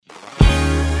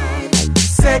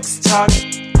Sex Talk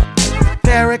with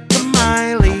Erica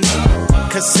Miley.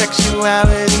 'Cause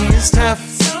sexuality is tough.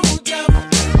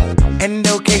 And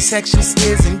okay, sex just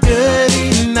isn't good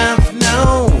enough.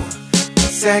 No.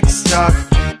 Sex Talk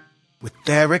with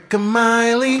Erica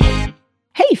Miley.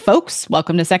 Hey folks,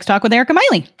 welcome to Sex Talk with Erica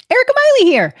Miley. Erica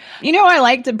Miley here. You know, I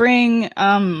like to bring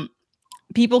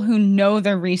people who know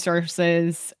their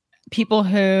resources, people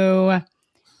who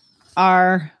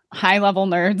are high-level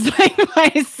nerds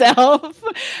like myself.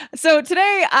 So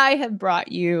today I have brought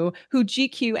you who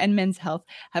GQ and Men's Health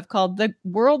have called the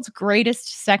world's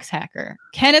greatest sex hacker.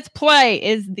 Kenneth Play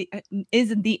is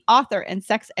the author and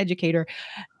sex educator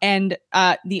and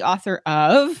the author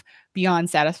of Beyond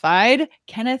Satisfied.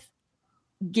 Kenneth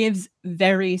gives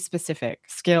very specific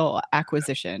skill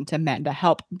acquisition to men to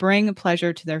help bring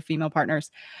pleasure to their female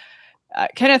partners.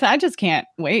 Kenneth, I just can't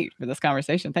wait for this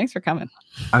conversation. Thanks for coming.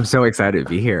 I'm so excited to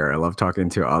be here. I love talking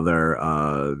to other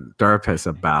therapists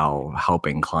about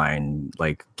helping clients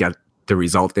like get the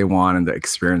result they want and the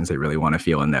experience they really want to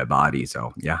feel in their body.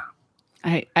 So yeah.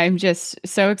 I'm just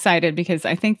so excited because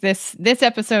I think this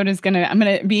episode is I'm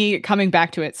gonna be coming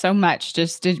back to it so much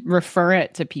just to refer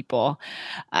it to people.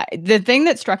 The thing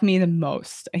that struck me the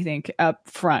most, I think, up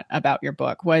front about your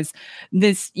book was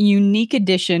this unique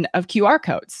addition of QR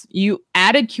codes. You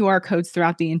added QR codes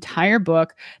throughout the entire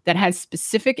book that has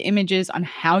specific images on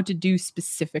how to do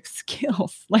specific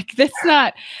skills. Like that's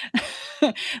not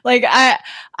like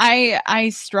I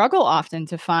struggle often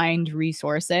to find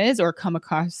resources or come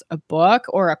across a book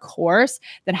or a course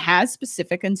that has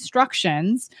specific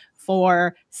instructions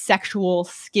for sexual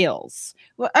skills.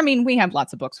 Well, I mean, we have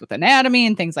lots of books with anatomy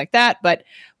and things like that, but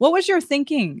what was your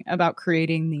thinking about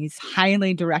creating these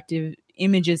highly directive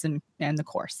images in the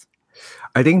course?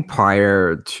 I think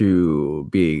prior to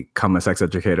become a sex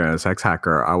educator and a sex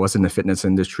hacker, I was in the fitness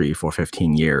industry for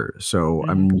 15 years. So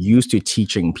I'm used to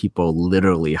teaching people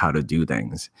literally how to do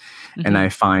things. And I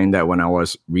find that when I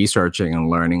was researching and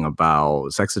learning about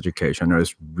sex education, it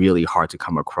was really hard to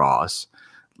come across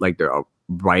like the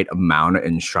right amount of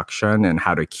instruction and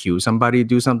how to cue somebody to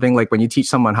do something. Like when you teach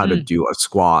someone how to do a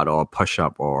squat or a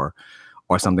push-up or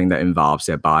something that involves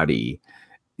their body,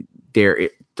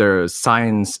 the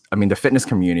science, I mean, the fitness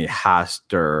community has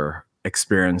their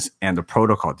experience and the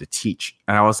protocol to teach.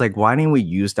 And I was like, why didn't we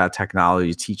use that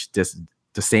technology to teach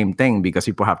the same thing? Because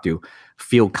people have to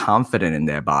feel confident in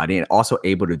their body and also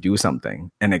able to do something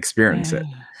and experience it.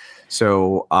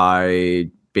 So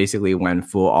I basically went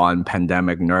full on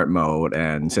pandemic nerd mode.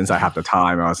 And since I have the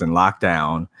time, I was in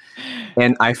lockdown.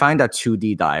 And I find that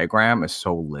 2D diagram is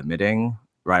so limiting,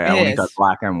 right? I only got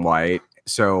black and white.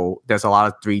 So there's a lot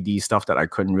of 3D stuff that I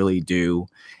couldn't really do.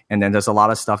 And then there's a lot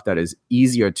of stuff that is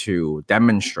easier to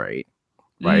demonstrate,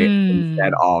 right?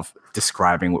 Instead of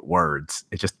describing with words.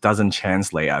 It just doesn't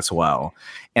translate as well.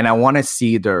 And I want to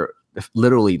see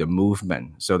literally the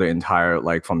movement. So the entire,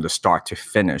 like from the start to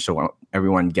finish. So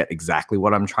everyone get exactly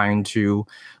what I'm trying to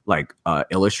like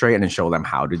illustrate and then show them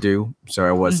how to do.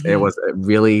 So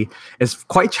it's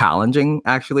quite challenging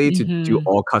actually to do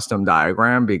all custom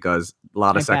diagram because a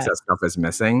lot of sex ed stuff is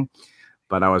missing.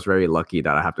 But I was very lucky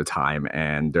that I have the time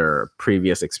and their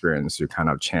previous experience to kind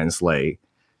of translate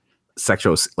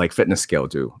sexual, like fitness skill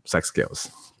to sex skills.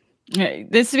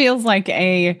 This feels like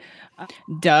a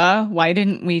why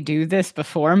didn't we do this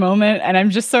before moment? And I'm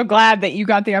just so glad that you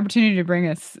got the opportunity to bring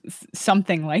us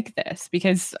something like this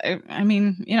because I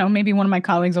mean, you know, maybe one of my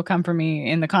colleagues will come for me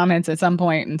in the comments at some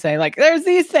point and say like, there's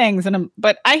these things.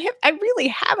 But I really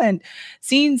haven't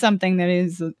seen something that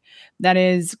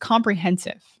is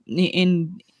comprehensive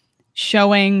in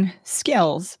showing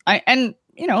skills. And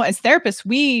you know, as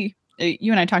therapists,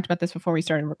 you and I talked about this before we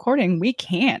started recording. We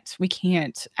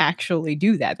can't actually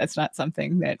do that. That's not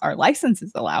something that our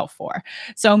licenses allow for.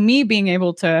 So me being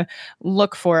able to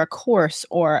look for a course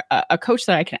or a coach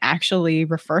that I can actually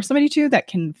refer somebody to that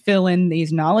can fill in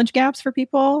these knowledge gaps for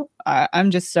people,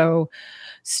 I'm just so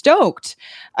stoked.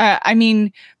 I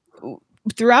mean,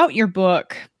 throughout your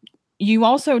book, you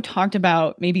also talked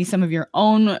about maybe some of your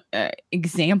own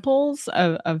examples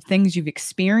of things you've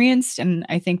experienced. And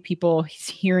I think people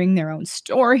hearing their own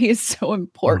story is so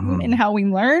important in how we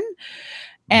learn.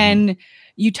 And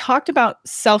you talked about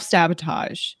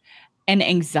self-sabotage and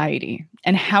anxiety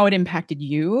and how it impacted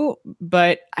you.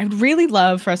 But I'd really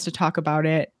love for us to talk about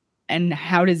it and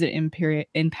how does it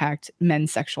impact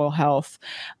men's sexual health?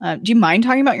 Do you mind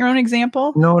talking about your own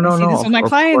example? No. I see this with my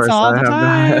clients all the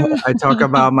time. I talk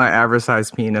about my average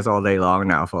size penis all day long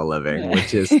now for a living,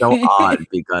 which is so odd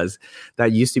because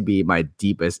that used to be my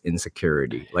deepest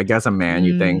insecurity. Like as a man,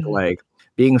 you think like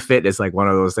being fit is like one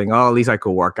of those things. Oh, at least I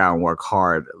could work out and work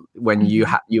hard. When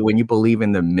when you believe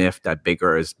in the myth that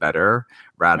bigger is better,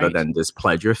 rather than this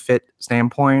pleasure fit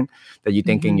standpoint, that you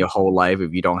think in your whole life,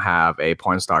 if you don't have a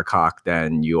porn star cock,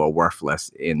 then you are worthless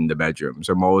in the bedroom.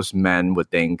 So most men would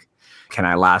think, can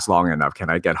I last long enough? Can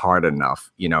I get hard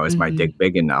enough? Is my dick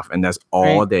big enough? And that's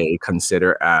all they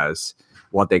consider as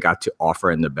what they got to offer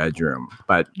in the bedroom.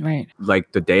 But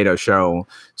like the data show,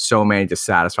 so many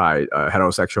dissatisfied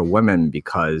heterosexual women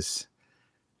because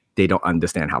they don't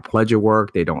understand how pleasure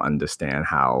work. They don't understand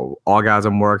how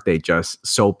orgasm work. They just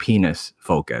so penis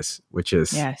focus, which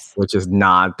is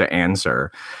not the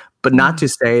answer. But not to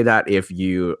say that if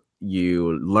you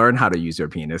learn how to use your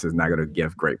penis is not going to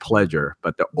give great pleasure,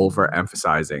 but the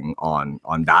overemphasizing on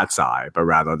that side, but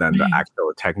rather than the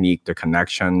actual technique, the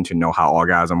connection to know how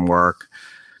orgasm work.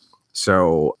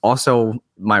 So also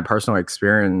my personal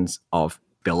experience of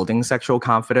building sexual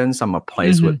confidence, I'm a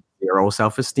place with zero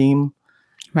self-esteem.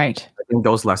 Right. I think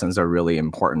those lessons are really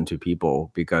important to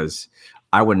people because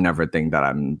I would never think that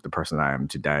I'm the person I am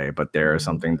today, but there's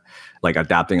something like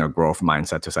adapting a growth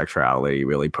mindset to sexuality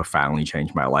really profoundly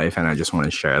changed my life. And I just want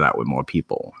to share that with more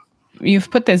people. You've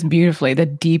put this beautifully, the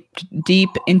deep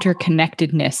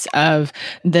interconnectedness of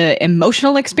the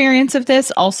emotional experience of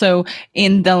this, also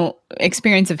in the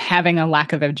experience of having a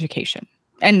lack of education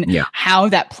and how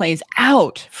that plays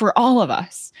out for all of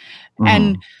us.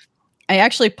 And I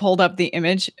actually pulled up the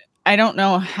image. I don't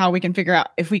know how we can figure out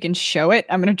if we can show it.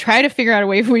 I'm going to try to figure out a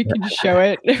way if we can show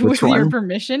it with your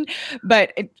permission.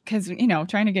 But because,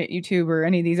 trying to get YouTube or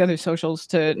any of these other socials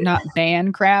to not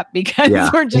ban crap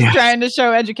because we're just trying to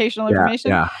show educational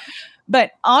information.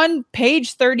 But on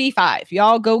page 35,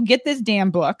 y'all go get this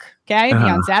damn book. Okay. Be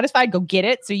Unsatisfied. Go get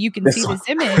it so you can see this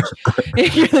image.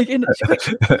 You're like,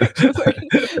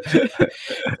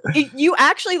 you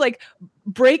actually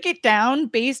break it down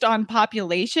based on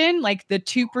population, like the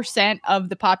 2% of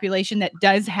the population that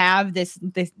does have this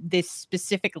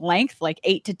specific length, like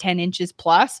 8 to 10 inches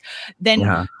plus, then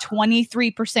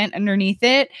 23% underneath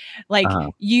it. Like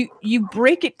you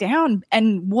break it down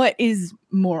and what is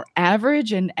more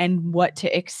average and what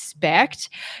to expect.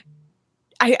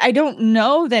 I don't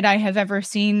know that I have ever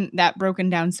seen that broken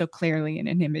down so clearly in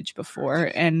an image before.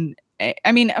 And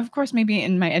I mean, of course, maybe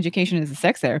in my education as a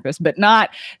sex therapist, but not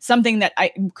something that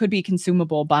could be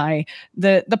consumable by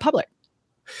the public.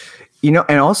 And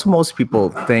also most people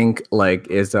think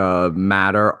it's a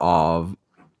matter of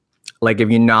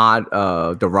if you're not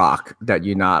The Rock, that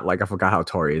you're not I forgot how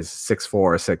Tori is 6'4"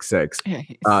 or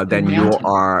 6'6",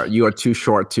 then you are too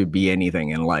short to be anything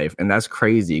in life, and that's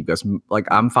crazy because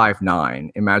I'm 5'9".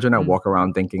 Imagine I walk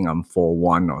around thinking I'm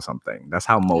 4'1" or something. That's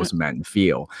how most men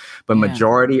feel. But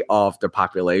majority of the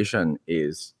population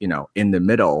is in the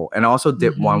middle. And I also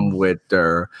did one with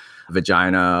their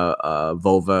vagina,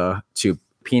 vulva to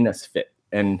penis fit.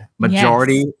 And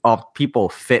majority of people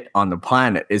fit on the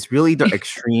planet is really the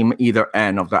extreme either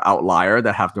end of the outlier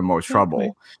that have the most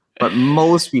trouble. But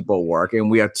most people work, and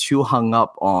we are too hung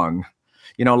up on,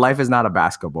 life is not a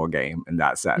basketball game in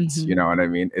that sense. You know what I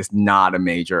mean? It's not a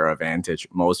major advantage.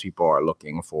 Most people are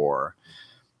looking for,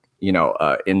 in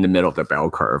the middle of the bell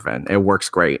curve, and it works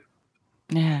great.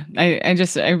 Yeah,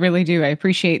 I really do. I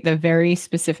appreciate the very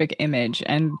specific image.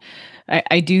 And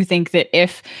I do think that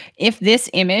if this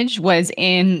image was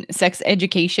in sex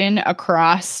education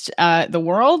across the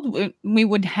world, we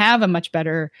would have a much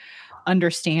better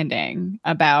understanding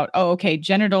about,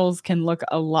 genitals can look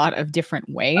a lot of different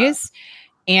ways.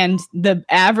 And the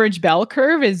average bell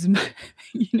curve is,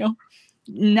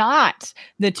 not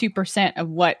the 2% of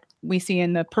what we see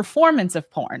in the performance of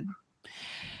porn.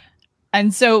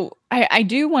 And so I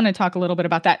do want to talk a little bit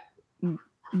about that.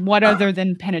 What other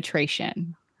than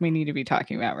penetration we need to be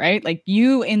talking about, right? Like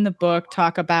you in the book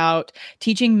talk about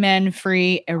teaching men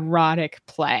free erotic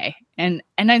play. And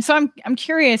so I'm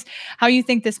curious how you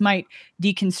think this might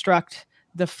deconstruct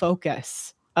the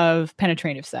focus of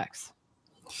penetrative sex.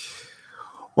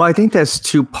 Well, I think there's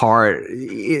two parts.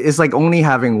 It's like only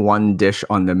having one dish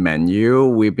on the menu.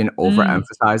 We've been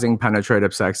overemphasizing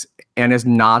penetrative sex, and it's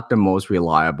not the most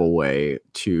reliable way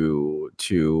to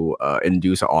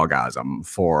induce an orgasm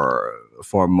for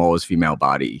most female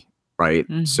body, right?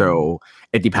 So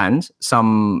it depends.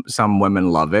 Some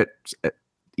women love it.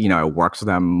 It works for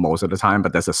them most of the time,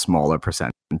 but that's a smaller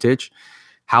percentage.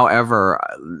 However,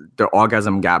 the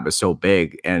orgasm gap is so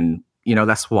big, and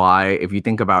that's why if you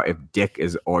think about if dick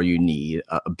is all you need,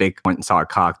 a big point-sized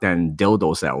cock, then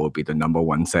dildo sale will be the number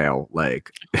one sale,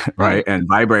 right? And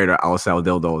vibrator, I'll sell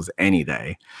dildos any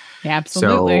day. Yeah,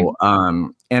 absolutely.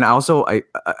 So, and also, I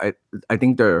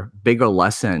think the bigger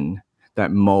lesson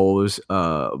that most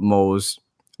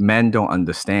men don't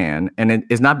understand, and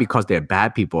it's not because they're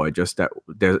bad people, it's just that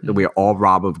we're all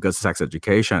robbed of good sex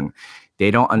education. They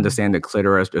don't understand the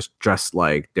clitoris just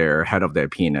like their head of their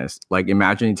penis. Like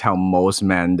imagine you tell most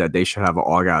men that they should have an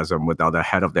orgasm without the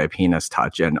head of their penis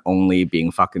touch and only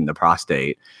being fucking the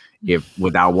prostate if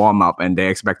without warm up, and they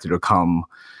expect it to come.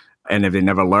 And if they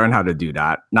never learn how to do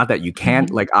that, not that you can't,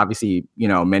 like obviously, you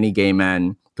know, many gay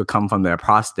men could come from their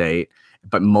prostate,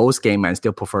 but most gay men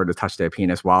still prefer to touch their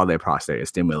penis while their prostate is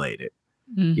stimulated.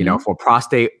 You know, for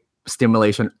prostate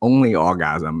stimulation, only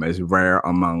orgasm is rare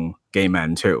among gay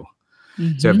men too.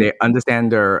 So if they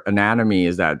understand their anatomy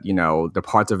is that, you know, the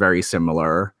parts are very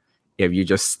similar. If you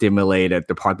just stimulated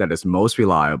the part that is most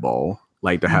reliable,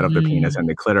 like the head of the penis and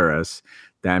the clitoris,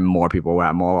 then more people will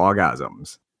have more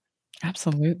orgasms.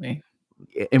 Absolutely.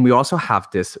 And we also have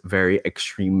this very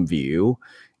extreme view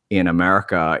in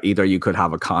America. Either you could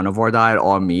have a carnivore diet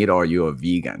or meat, or you're a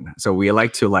vegan. So we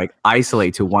like to like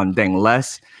isolate to one thing,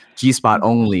 less G-spot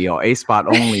only or A-spot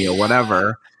only or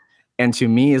whatever. And to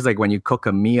me, it's like when you cook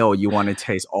a meal, you want to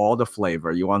taste all the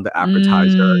flavor. You want the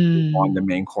appetizer, you want the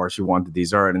main course, you want the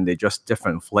dessert, and they're just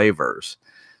different flavors.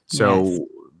 So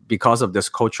because of this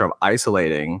culture of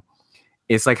isolating,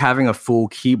 it's like having a full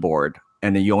keyboard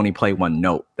and then you only play one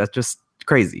note. That's just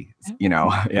crazy, you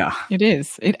know? Yeah. It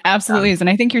is. It absolutely is. And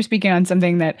I think you're speaking on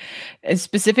something that is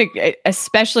specific,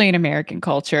 especially in American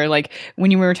culture. Like when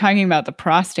you were talking about the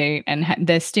prostate and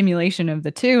the stimulation of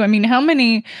the two, I mean, how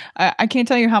many, I can't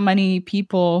tell you how many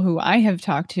people who I have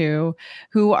talked to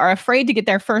who are afraid to get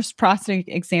their first prostate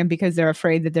exam because they're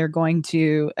afraid that they're going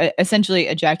to essentially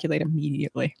ejaculate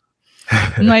immediately.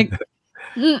 I'm like,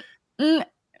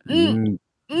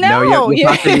 No, you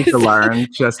have to learn,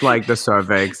 just like the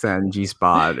cervix and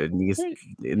G-spot. It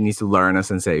needs to learn a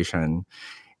sensation.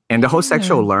 And the whole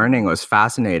sexual learning was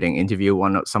fascinating. Interview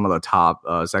some of the top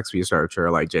sex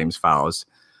researcher like James Fowles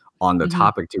on the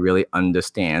topic to really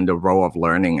understand the role of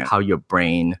learning and how your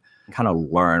brain kind of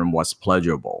learn what's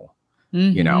pleasurable.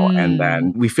 You know, and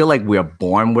then we feel like we are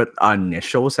born with our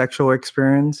initial sexual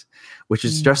experience, which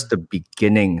is just the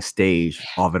beginning stage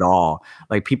of it all.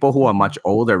 Like people who are much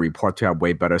older report to have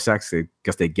way better sex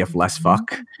because they give less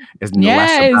fuck. It's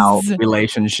less about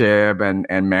relationship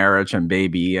and marriage and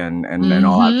baby and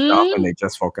all that stuff. And they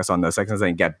just focus on the sex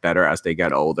and get better as they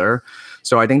get older.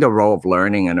 So I think the role of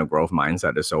learning and a growth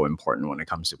mindset is so important when it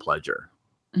comes to pleasure.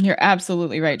 You're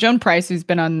absolutely right. Joan Price, who's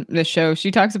been on this show,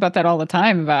 she talks about that all the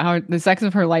time, about how the sex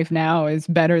of her life now is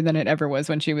better than it ever was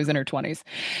when she was in her 20s.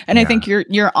 And I think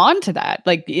you're on to that.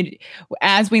 Like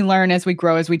as we learn, as we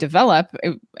grow, as we develop,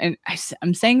 and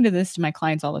I'm saying to my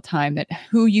clients all the time that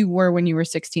who you were when you were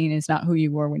 16 is not who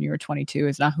you were when you were 22,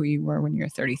 is not who you were when you're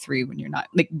 33, when you're not.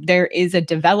 Like there is a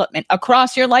development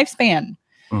across your lifespan.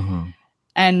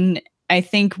 And I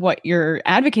think what you're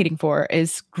advocating for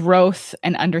is growth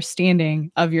and understanding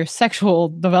of your sexual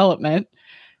development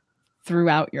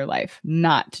throughout your life,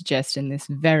 not just in this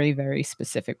very, very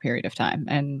specific period of time.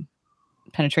 And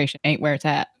penetration ain't where it's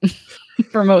at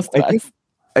for most of us.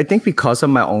 I think because of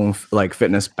my own like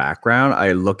fitness background,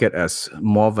 I look at it as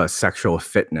more of a sexual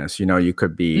fitness. You know, you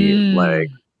could be like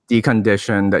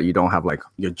deconditioned, that you don't have like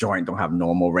your joint don't have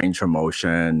normal range of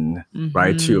motion,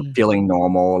 right? To feeling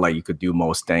normal, like you could do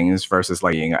most things, versus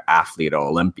like being an athlete or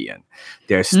Olympian.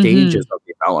 There are stages of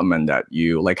development that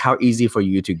you like, how easy for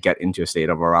you to get into a state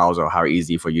of arousal, how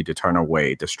easy for you to turn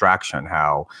away, distraction,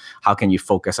 how can you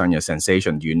focus on your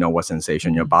sensation? Do you know what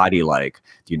sensation your body like?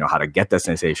 Do you know how to get the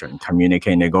sensation,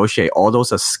 communicate, negotiate? All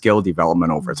those are skill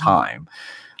development over time.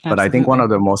 But I think one of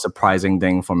the most surprising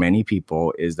thing for many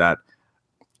people is that,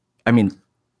 I mean,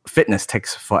 fitness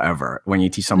takes forever. When you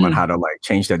teach someone how to like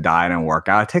change their diet and work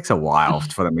out, it takes a while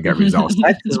for them to get results.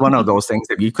 Sex is one of those things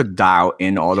that you could dial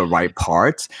in all the right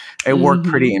parts. It worked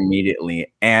pretty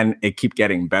immediately, and it keep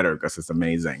getting better because it's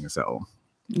amazing. So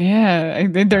yeah,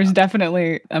 there's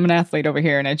definitely, I'm an athlete over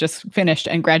here and I just finished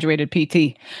and graduated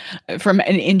PT from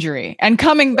an injury, and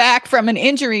coming back from an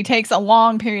injury takes a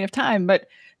long period of time. But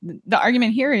the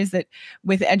argument here is that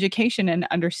with education and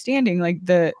understanding, like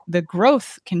the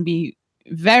growth can be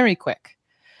very quick.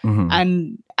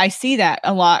 And I see that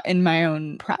a lot in my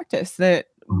own practice, that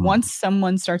once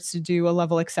someone starts to do a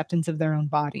level acceptance of their own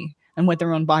body and what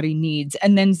their own body needs,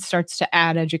 and then starts to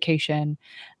add education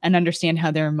and understand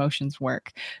how their emotions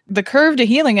work, the curve to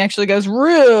healing actually goes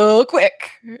real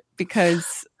quick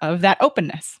because of that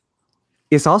openness.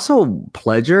 It's also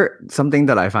pleasure. Something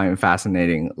that I find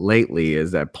fascinating lately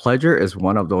is that pleasure is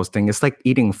one of those things. It's like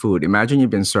eating food. Imagine you've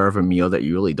been served a meal that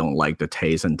you really don't like the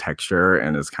taste and texture,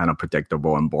 and it's kind of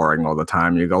predictable and boring all the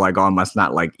time. You go like, oh, I must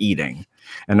not like eating.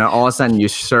 And then all of a sudden you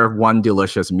serve one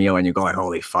delicious meal and you go like,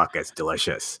 holy fuck, it's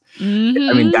delicious. I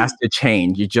mean, that's the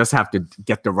change. You just have to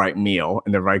get the right meal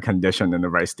in the right condition in the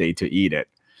right state to eat it.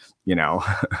 Yeah.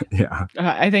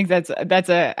 I think that's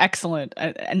an excellent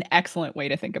way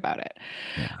to think about it.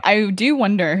 Yeah. I do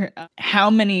wonder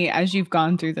how many, as you've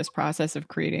gone through this process of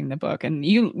creating the book, and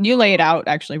you lay it out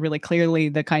actually really clearly,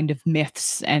 the kind of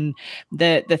myths and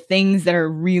the things that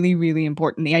are really, really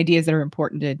important, the ideas that are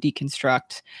important to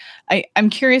deconstruct.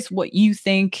 I'm curious what you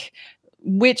think,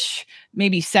 which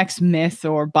maybe sex myth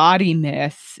or body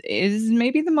myth is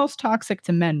maybe the most toxic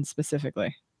to men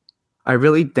specifically. I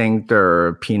really think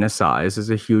their penis size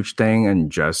is a huge thing,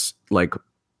 and just like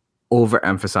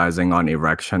overemphasizing on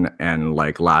erection and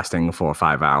like lasting for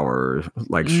 5 hours,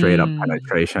 like straight up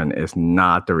penetration is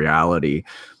not the reality.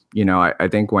 I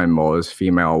think when most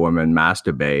female women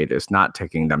masturbate, it's not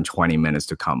taking them 20 minutes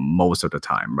to come most of the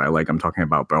time, right? Like I'm talking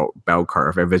about bell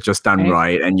curve. If it's just done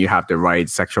right and you have the right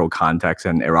sexual context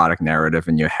and erotic narrative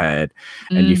in your head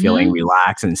and you're feeling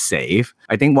relaxed and safe,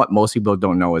 I think what most people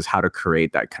don't know is how to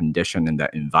create that condition and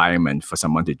that environment for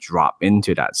someone to drop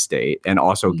into that state and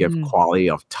also give quality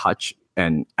of touch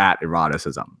and add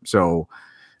eroticism. So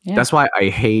that's why I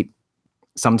hate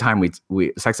sometimes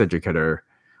we sex educator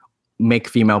make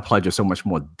female pleasure so much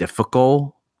more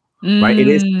difficult, right? It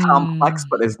is complex,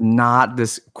 but it's not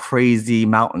this crazy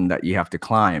mountain that you have to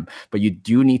climb. But you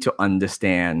do need to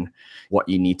understand what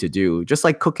you need to do. Just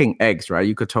like cooking eggs, right?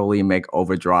 You could totally make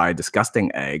over-dry,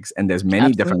 disgusting eggs, and there's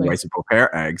many different ways to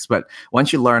prepare eggs. But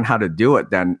once you learn how to do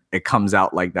it, then it comes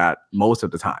out like that most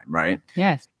of the time, right?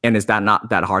 Yes. And it's not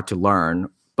that hard to learn.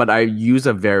 But I use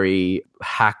a very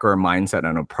hacker mindset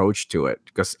and approach to it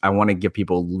because I want to give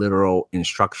people literal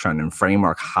instruction and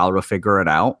framework how to figure it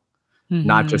out.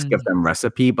 Not just give them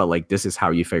recipe, but like this is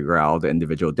how you figure out the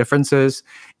individual differences.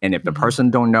 And if the person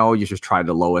don't know, you just try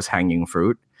the lowest hanging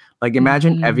fruit. Like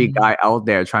imagine every guy out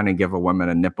there trying to give a woman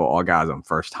a nipple orgasm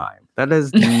first time. That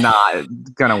is not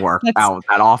going to work out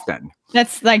that often.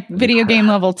 That's like video game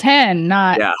level 10,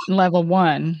 not level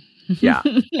 1. Yeah.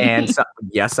 And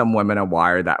some women are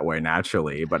wired that way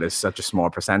naturally, but it's such a small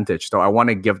percentage. So I want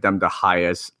to give them the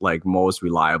highest, like most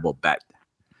reliable bet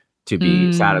to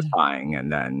be satisfying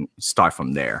and then start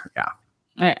from there.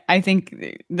 Yeah. I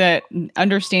think that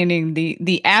understanding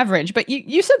the average, but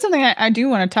you said something I do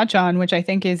want to touch on, which I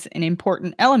think is an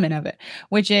important element of it,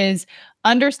 which is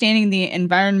understanding the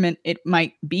environment it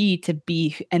might be to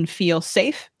be and feel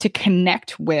safe, to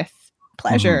connect with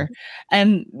pleasure.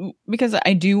 And because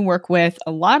I do work with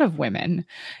a lot of women,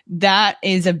 that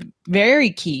is a very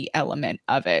key element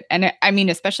of it. And I mean,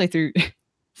 especially through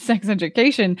sex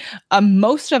education,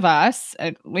 most of us,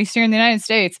 at least here in the United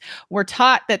States, were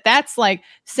taught that that's like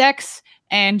sex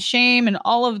and shame and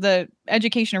all of the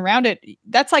education around it.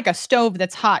 That's like a stove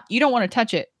that's hot. You don't want to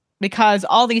touch it because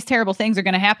all these terrible things are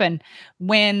going to happen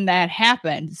when that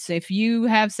happens. If you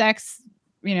have sex,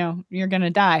 you're going to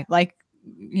die. Like,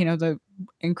 the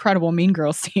incredible Mean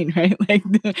Girls scene, right? Like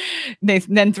they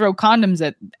then throw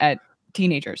condoms at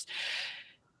teenagers.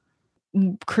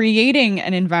 Creating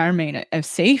an environment of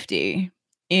safety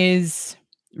is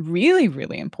really,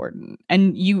 really important.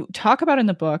 And you talk about in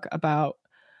the book about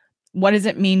what does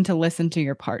it mean to listen to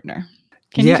your partner?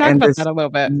 Can you talk about that a little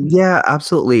bit? Yeah,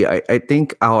 absolutely. I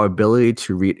think our ability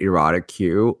to read erotic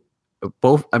cue,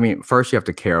 first you have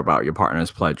to care about your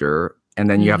partner's pleasure, and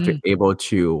then you have to be able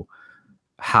to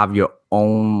have your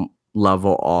own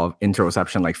level of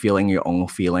interoception, like feeling your own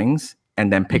feelings,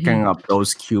 and then picking up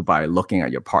those cues by looking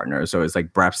at your partner. So it's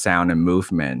like breath, sound, and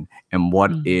movement, and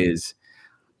what is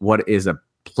a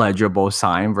pleasurable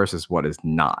sign versus what is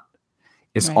not.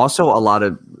 It's also a lot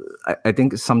of, I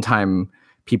think sometimes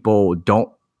people don't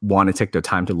want to take the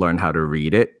time to learn how to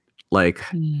read it. Like,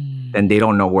 then they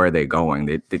don't know where they're going.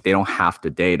 They don't have the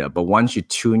data. But once you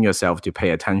tune yourself to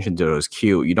pay attention to those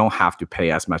cues, you don't have to pay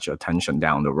as much attention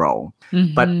down the road.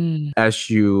 But as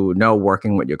you know,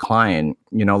 working with your client,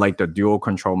 like the dual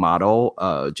control model,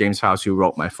 James Faust, who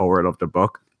wrote my foreword of the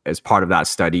book, is part of that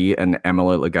study. And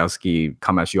Emily Legowski,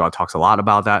 Come As You Are, talks a lot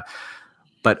about that.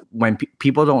 But when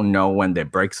people don't know when their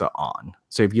brakes are on.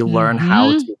 So if you learn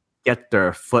how to get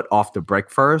their foot off the brake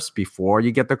first before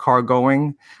you get the car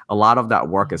going, a lot of that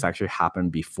work has actually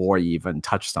happened before you even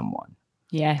touch someone.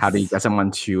 Yes. How do you get someone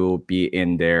to be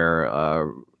in their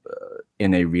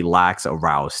in a relaxed,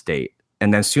 aroused state?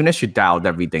 And then as soon as you dial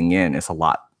everything in, it's a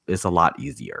lot is a lot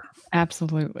easier.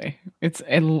 Absolutely.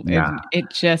 It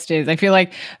just is. I feel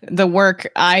like the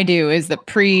work I do is the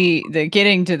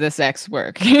getting to the sex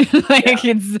work.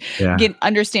 It's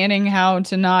understanding how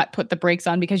to not put the brakes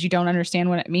on because you don't understand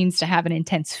what it means to have an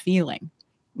intense feeling.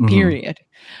 Period.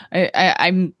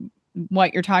 I'm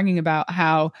what you're talking about,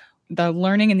 how the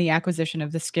learning and the acquisition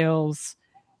of the skills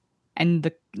and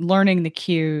the learning the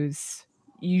cues,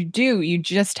 you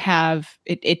just have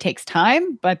it takes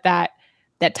time, but that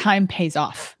time pays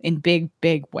off in big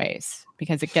ways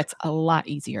because it gets a lot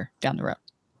easier down the road.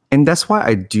 And that's why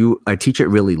I teach it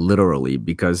really literally,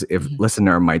 because if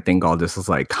listener might think all this is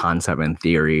like concept and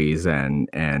theories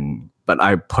but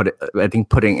I think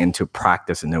putting into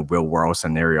practice in a real world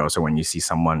scenario. So when you see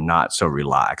someone not so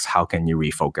relaxed, how can you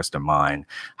refocus the mind?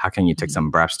 How can you take some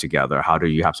breaths together? How do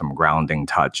you have some grounding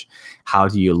touch? How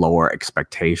do you lower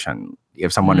expectation?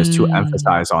 If someone is too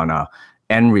emphasized on a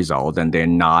end result and they're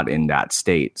not in that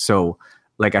state. So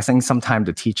like, I think sometimes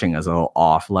the teaching is a little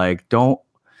off. Like, don't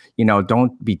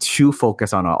be too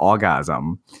focused on an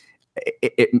orgasm.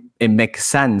 It makes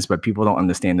sense, but people don't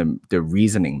understand the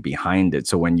reasoning behind it.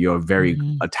 So when you're very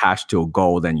attached to a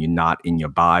goal, then you're not in your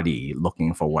body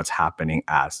looking for what's happening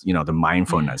as, the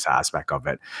mindfulness aspect of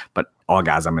it. But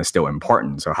orgasm is still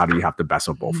important. So how do you have the best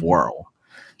of both worlds?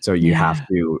 So you have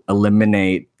to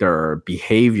eliminate their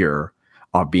behavior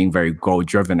of being very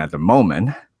goal-driven at the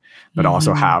moment, but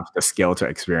also have the skill to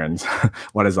experience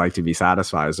what it's like to be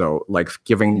satisfied. So like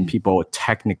giving people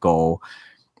technical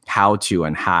how-to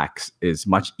and hacks is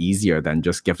much easier than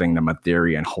just giving them a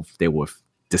theory and hope they will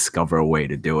discover a way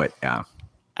to do it. Yeah.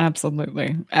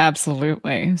 Absolutely.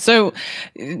 So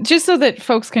just so that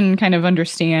folks can kind of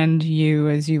understand you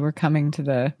as you were coming to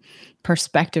the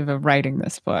perspective of writing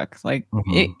this book, like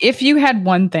if you had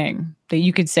one thing that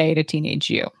you could say to teenage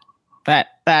you,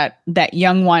 that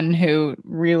young one who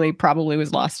really probably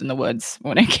was lost in the woods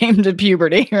when it came to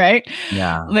puberty, right?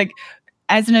 Yeah. Like,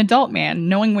 as an adult man,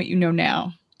 knowing what you know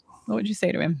now, what would you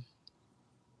say to him?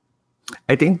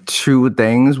 I think two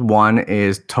things. One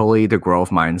is totally the growth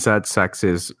mindset. Sex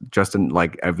is just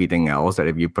like everything else, that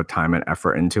if you put time and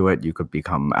effort into it, you could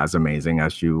become as amazing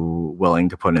as you willing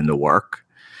to put in the work.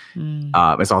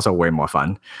 It's also way more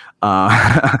fun.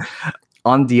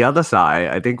 On the other side,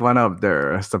 I think one of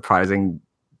the surprising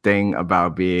thing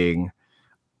about being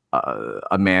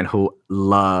a man who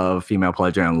love female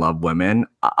pleasure and love women,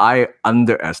 I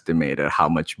underestimated how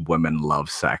much women love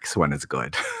sex when it's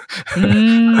good.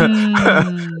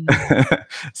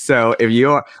 So if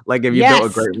you build a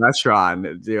great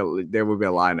restaurant, there will be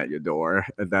a line at your door.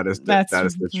 That is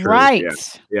the truth. Right.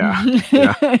 Yeah.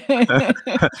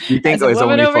 You think it's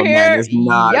only for men? It's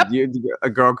not. Yep. A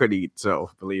girl could eat.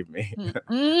 So believe me.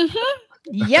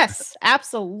 Yes,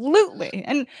 absolutely.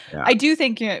 And I do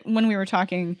think when we were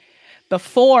talking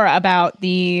before about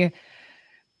the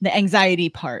anxiety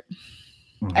part,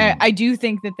 I do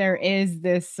think that there is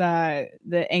this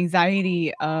the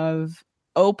anxiety of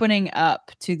opening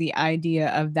up to the idea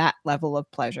of that level of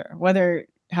pleasure,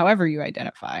 however you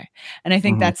identify. And I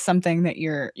think that's something that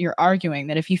you're arguing,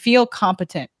 that if you feel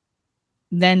competent,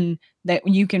 then that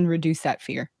you can reduce that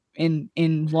fear in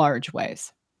large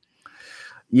ways.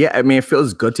 Yeah, I mean, it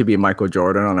feels good to be Michael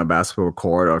Jordan on a basketball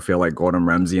court or feel like Gordon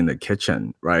Ramsay in the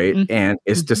kitchen, right? And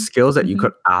it's the skills that you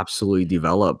could absolutely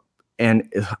develop.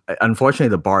 And unfortunately,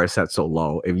 the bar is set so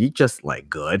low. If you just like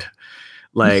good,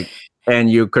 and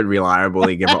you could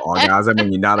reliably give an orgasm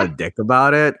and you're not a dick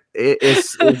about it,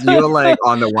 it's you're like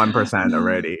on the 1%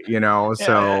 already,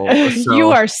 So you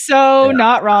are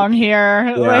not wrong here.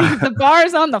 Yeah. Like, the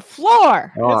bar's on the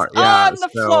floor. It's on the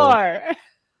floor.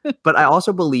 But I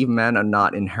also believe men are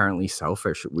not inherently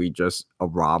selfish. We just are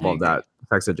robbed of that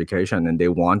sex education, and they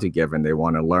want to give and they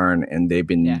want to learn, and they've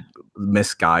been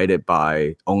misguided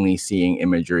by only seeing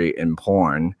imagery in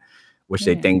porn, which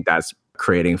they think that's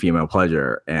creating female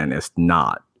pleasure, and it's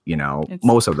not. It's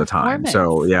most of the time.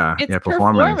 So it's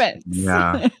performance.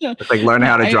 Yeah, it's like learning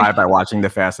how to drive by watching the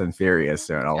Fast and Furious.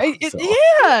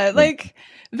 Like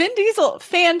Vin Diesel,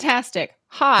 fantastic,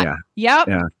 hot.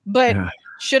 But. Yeah.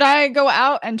 Should I go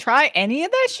out and try any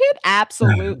of that shit?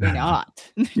 Absolutely not.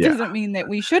 It doesn't mean that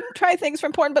we shouldn't try things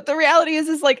from porn, but the reality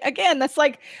is like, again, that's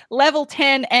like level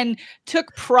 10 and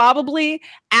took probably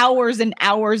hours and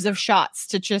hours of shots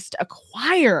to just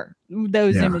acquire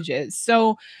those images.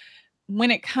 So when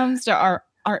it comes to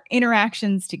our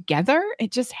interactions together,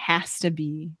 it just has to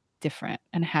be different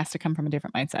and has to come from a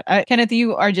different mindset. Kenneth,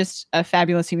 you are just a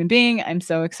fabulous human being. I'm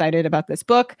so excited about this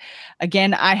book.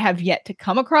 Again, I have yet to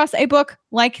come across a book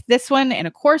like this one in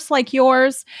a course like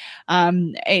yours.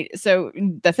 So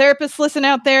the therapists listen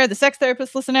out there, the sex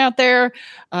therapists listen out there.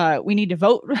 We need to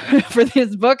vote for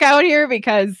this book out here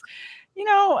because you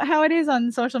know how it is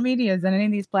on social medias and any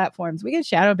of these platforms. We get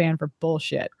shadow banned for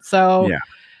bullshit. So yeah.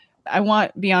 I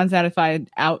want Beyond Satisfied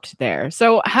out there.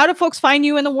 So how do folks find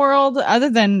you in the world other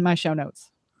than my show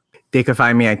notes? They can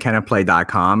find me at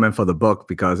kennethplay.com. And for the book,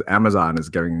 because Amazon is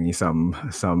giving me some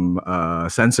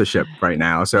censorship right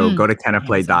now. So go to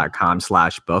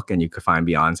kennethplay.com/book and you can find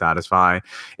Beyond Satisfied.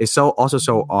 It's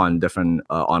also on different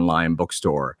online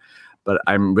bookstore. But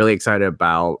I'm really excited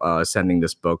about sending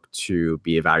this book to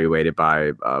be evaluated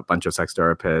by a bunch of sex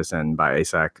therapists and by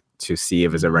AASECT to see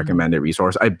if it's a recommended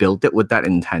resource. I built it with that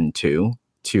intent too,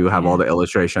 to have all the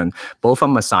illustration, both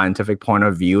from a scientific point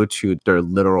of view to their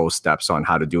literal steps on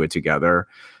how to do it together.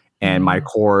 And my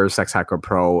core Sex Hacker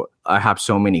Pro, I have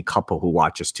so many couple who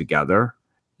watch us together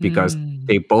because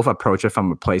they both approach it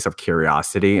from a place of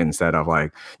curiosity instead of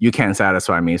like, you can't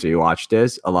satisfy me, so you watch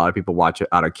this. A lot of people watch it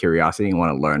out of curiosity and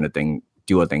want to learn a thing,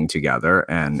 do a thing together.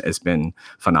 And it's been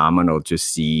phenomenal to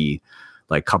see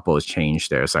like couples change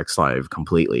their sex life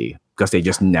completely because they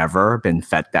just never been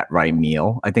fed that right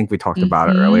meal. I think we talked about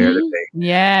it earlier today.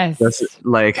 Yes. Just,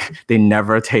 like they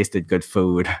never tasted good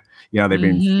food. You know, they've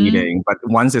been feeding, but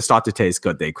once it starts to taste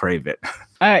good, they crave it.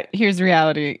 All right, here's the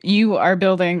reality. You are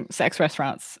building sex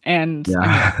restaurants and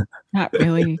not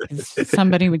really, because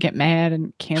somebody would get mad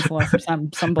and cancel us or some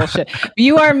bullshit.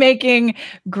 You are making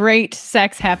great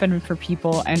sex happen for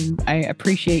people, and I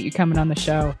appreciate you coming on the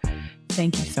show.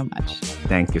 Thank you so much.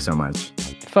 Thank you so much.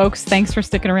 Folks, thanks for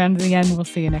sticking around to the end. We'll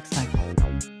see you next time.